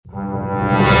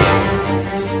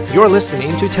You're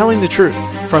listening to Telling the Truth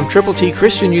from Triple T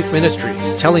Christian Youth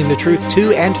Ministries, telling the truth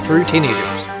to and through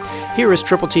teenagers. Here is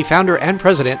Triple T founder and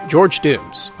president, George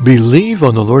Dooms. Believe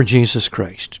on the Lord Jesus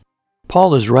Christ.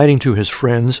 Paul is writing to his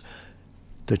friends,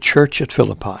 the church at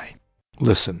Philippi.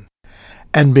 Listen,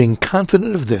 and being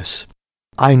confident of this,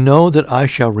 I know that I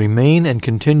shall remain and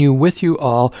continue with you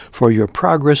all for your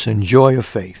progress and joy of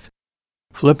faith.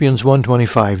 Philippians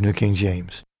 1:25, New King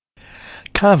James.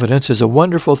 Confidence is a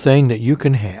wonderful thing that you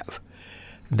can have.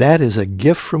 That is a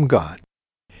gift from God.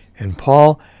 And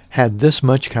Paul had this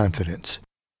much confidence.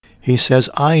 He says,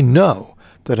 I know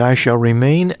that I shall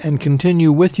remain and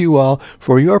continue with you all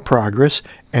for your progress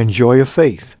and joy of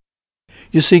faith.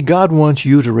 You see, God wants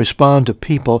you to respond to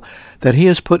people that He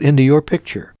has put into your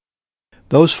picture.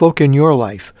 Those folk in your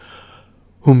life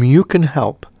whom you can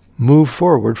help move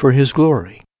forward for His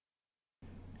glory.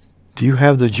 Do you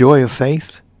have the joy of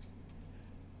faith?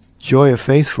 Joy of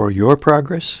faith for your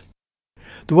progress?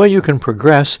 The way you can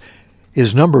progress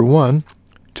is, number 1,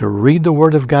 to read the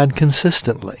Word of God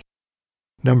consistently.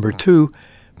 Number 2,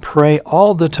 pray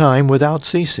all the time without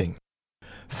ceasing.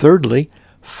 Thirdly,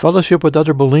 fellowship with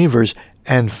other believers.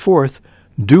 And fourth,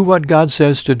 do what God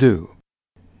says to do.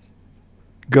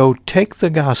 Go take the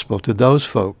gospel to those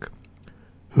folk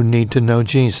who need to know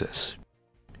Jesus.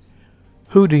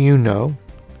 Who do you know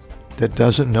that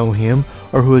doesn't know Him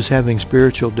or who is having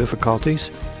spiritual difficulties?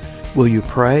 Will you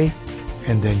pray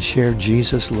and then share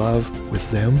Jesus' love with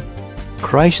them?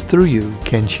 Christ through you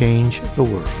can change the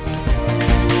world.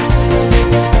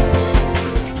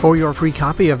 For your free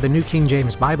copy of the New King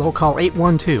James Bible, call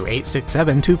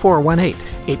 812-867-2418,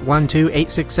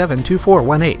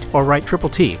 812-867-2418, or write Triple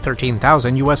T,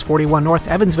 13,000 U.S. 41 North,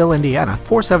 Evansville, Indiana,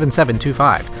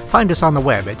 47725. Find us on the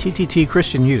web at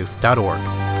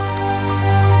tttchristianyouth.org.